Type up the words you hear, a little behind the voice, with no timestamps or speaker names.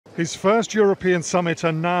His first European summit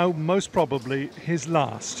and now, most probably, his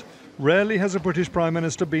last. Rarely has a British Prime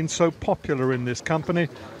Minister been so popular in this company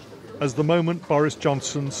as the moment Boris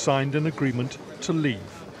Johnson signed an agreement to leave.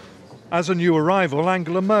 As a new arrival,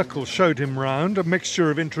 Angela Merkel showed him round, a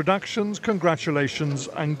mixture of introductions, congratulations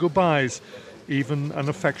and goodbyes, even an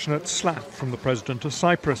affectionate slap from the President of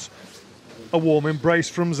Cyprus. A warm embrace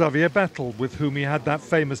from Xavier Bettel, with whom he had that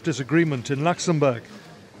famous disagreement in Luxembourg.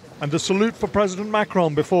 And a salute for President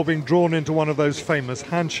Macron before being drawn into one of those famous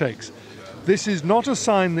handshakes. This is not a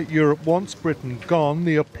sign that Europe wants Britain gone.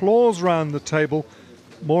 The applause round the table,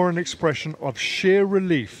 more an expression of sheer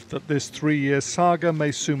relief that this 3-year saga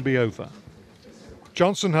may soon be over.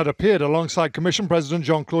 Johnson had appeared alongside Commission President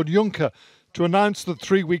Jean-Claude Juncker to announce that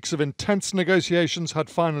 3 weeks of intense negotiations had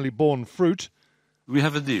finally borne fruit. We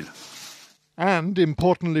have a deal. And,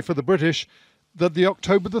 importantly for the British, that the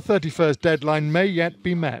October the 31st deadline may yet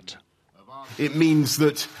be met. It means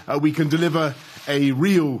that we can deliver a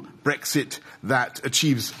real Brexit that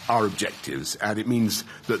achieves our objectives, and it means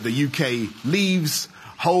that the UK leaves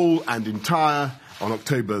whole and entire on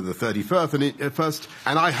October the 31st,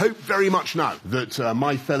 and I hope very much now that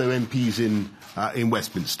my fellow MPs in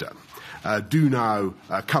Westminster do now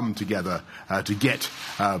come together to get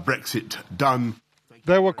Brexit done.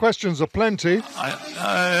 There were questions aplenty.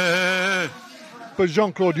 But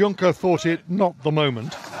Jean-Claude Juncker thought it not the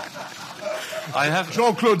moment.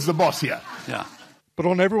 Jean-Claude's the boss here. Yeah. But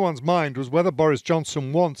on everyone's mind was whether Boris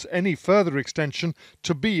Johnson wants any further extension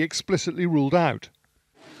to be explicitly ruled out.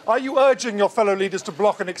 Are you urging your fellow leaders to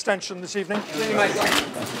block an extension this evening?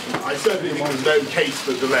 I certainly think there's no case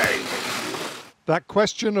for delay. That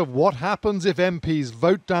question of what happens if MPs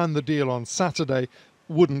vote down the deal on Saturday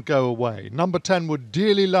wouldn't go away. Number 10 would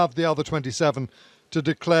dearly love the other 27 to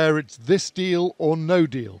declare it's this deal or no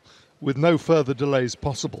deal, with no further delays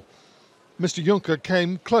possible. Mr. Juncker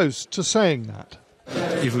came close to saying that.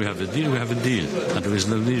 If we have a deal, we have a deal, and there is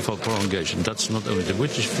no need for prolongation. That's not only the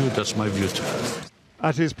British view, that's my view too.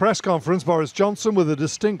 At his press conference, Boris Johnson, with a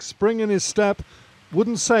distinct spring in his step,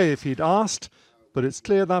 wouldn't say if he'd asked, but it's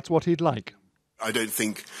clear that's what he'd like. I don't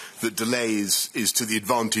think that delay is to the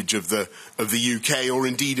advantage of the UK or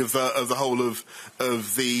indeed of the whole of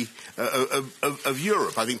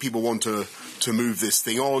Europe. I think people want to move this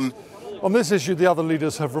thing on. On this issue, the other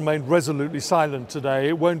leaders have remained resolutely silent today.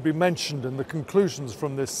 It won't be mentioned in the conclusions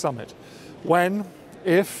from this summit. When,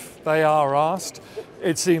 if they are asked,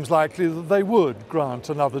 it seems likely that they would grant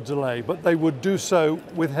another delay, but they would do so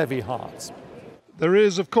with heavy hearts. There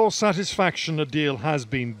is, of course, satisfaction a deal has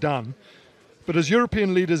been done. But as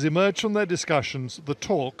European leaders emerged from their discussions, the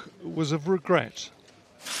talk was of regret.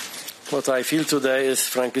 What I feel today is,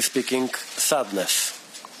 frankly speaking, sadness.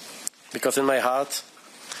 Because in my heart,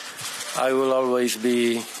 I will always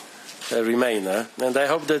be a Remainer. And I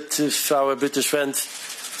hope that if our British friends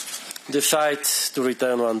decide to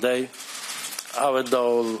return one day, our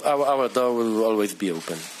door will always be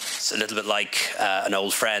open. It's a little bit like an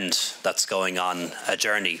old friend that's going on a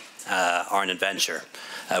journey or an adventure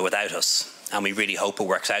without us. And we really hope it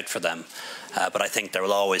works out for them. But I think there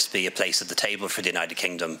will always be a place at the table for the United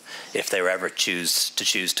Kingdom if they ever choose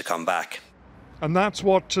to come back. And that's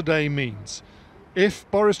what today means. If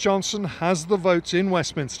Boris Johnson has the votes in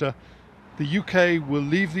Westminster, the UK will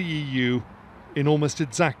leave the EU in almost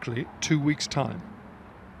exactly 2 weeks' time.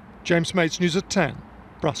 James Mates, News at 10,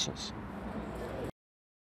 Brussels.